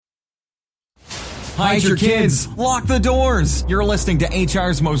Hide your kids. Lock the doors. You're listening to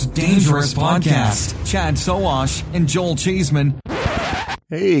HR's most dangerous podcast. Chad Sowash and Joel Cheeseman.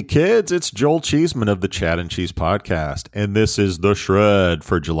 Hey kids, it's Joel Cheeseman of the Chad and Cheese Podcast, and this is The Shred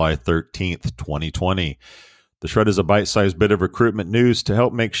for July 13th, 2020. The Shred is a bite-sized bit of recruitment news to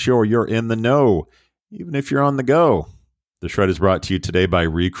help make sure you're in the know, even if you're on the go. The Shred is brought to you today by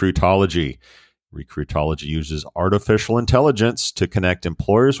Recruitology. Recruitology uses artificial intelligence to connect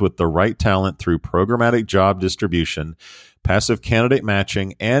employers with the right talent through programmatic job distribution, passive candidate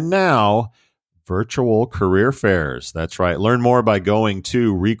matching, and now virtual career fairs. That's right. Learn more by going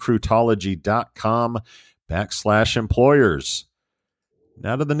to recruitology.com/employers.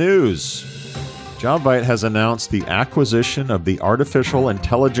 Now to the news. Jobvite has announced the acquisition of the artificial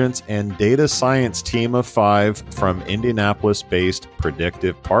intelligence and data science team of 5 from Indianapolis-based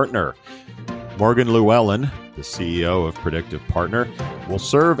Predictive Partner. Morgan Llewellyn, the CEO of Predictive Partner, will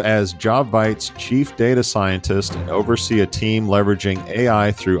serve as Jobvite's chief data scientist and oversee a team leveraging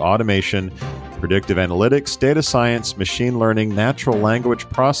AI through automation, predictive analytics, data science, machine learning, natural language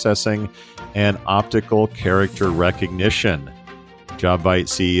processing, and optical character recognition. Jobvite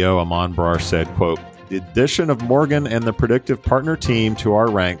CEO Aman Brar said, quote, "The addition of Morgan and the Predictive Partner team to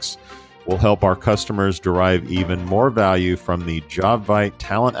our ranks will help our customers derive even more value from the Jobvite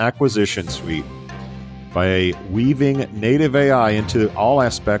talent acquisition suite. By weaving native AI into all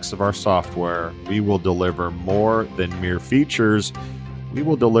aspects of our software, we will deliver more than mere features. We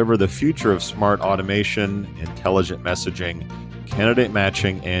will deliver the future of smart automation, intelligent messaging, candidate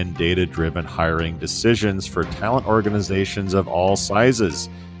matching, and data-driven hiring decisions for talent organizations of all sizes."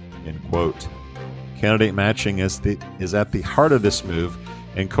 End quote. Candidate matching is at the heart of this move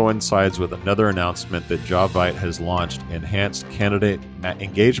and coincides with another announcement that Jobvite has launched enhanced candidate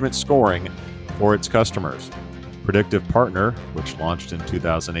engagement scoring for its customers. Predictive Partner, which launched in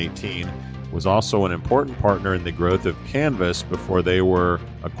 2018, was also an important partner in the growth of Canvas before they were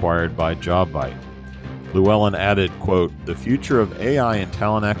acquired by Jobvite. Llewellyn added, quote, "The future of AI and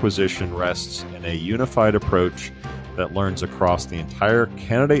talent acquisition rests in a unified approach that learns across the entire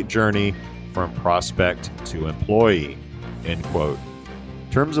candidate journey from prospect to employee," end quote.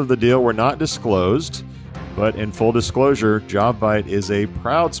 Terms of the deal were not disclosed, but in full disclosure, Jobvite is a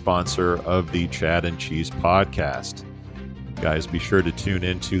proud sponsor of the Chad and Cheese Podcast. Guys, be sure to tune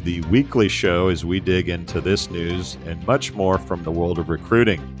into the weekly show as we dig into this news and much more from the world of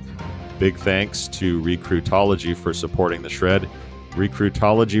recruiting. Big thanks to Recruitology for supporting the Shred.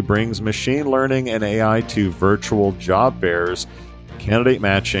 Recruitology brings machine learning and AI to virtual job fairs, candidate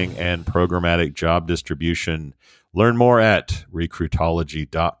matching, and programmatic job distribution. Learn more at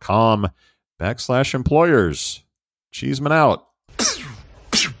recruitology.com/employers. Cheeseman out.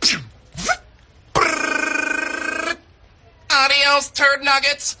 Adios, turd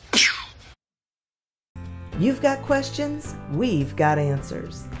nuggets. You've got questions, we've got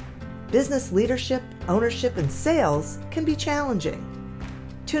answers. Business leadership, ownership, and sales can be challenging.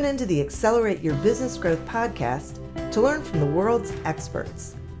 Tune into the Accelerate Your Business Growth podcast to learn from the world's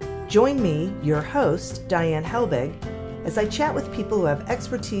experts. Join me, your host, Diane Helbig, as I chat with people who have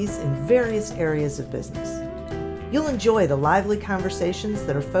expertise in various areas of business. You'll enjoy the lively conversations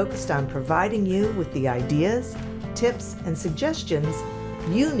that are focused on providing you with the ideas, tips, and suggestions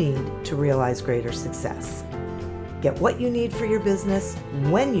you need to realize greater success. Get what you need for your business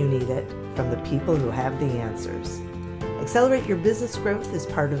when you need it from the people who have the answers. Accelerate Your Business Growth is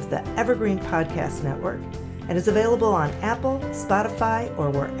part of the Evergreen Podcast Network and is available on Apple, Spotify, or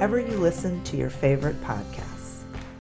wherever you listen to your favorite podcast.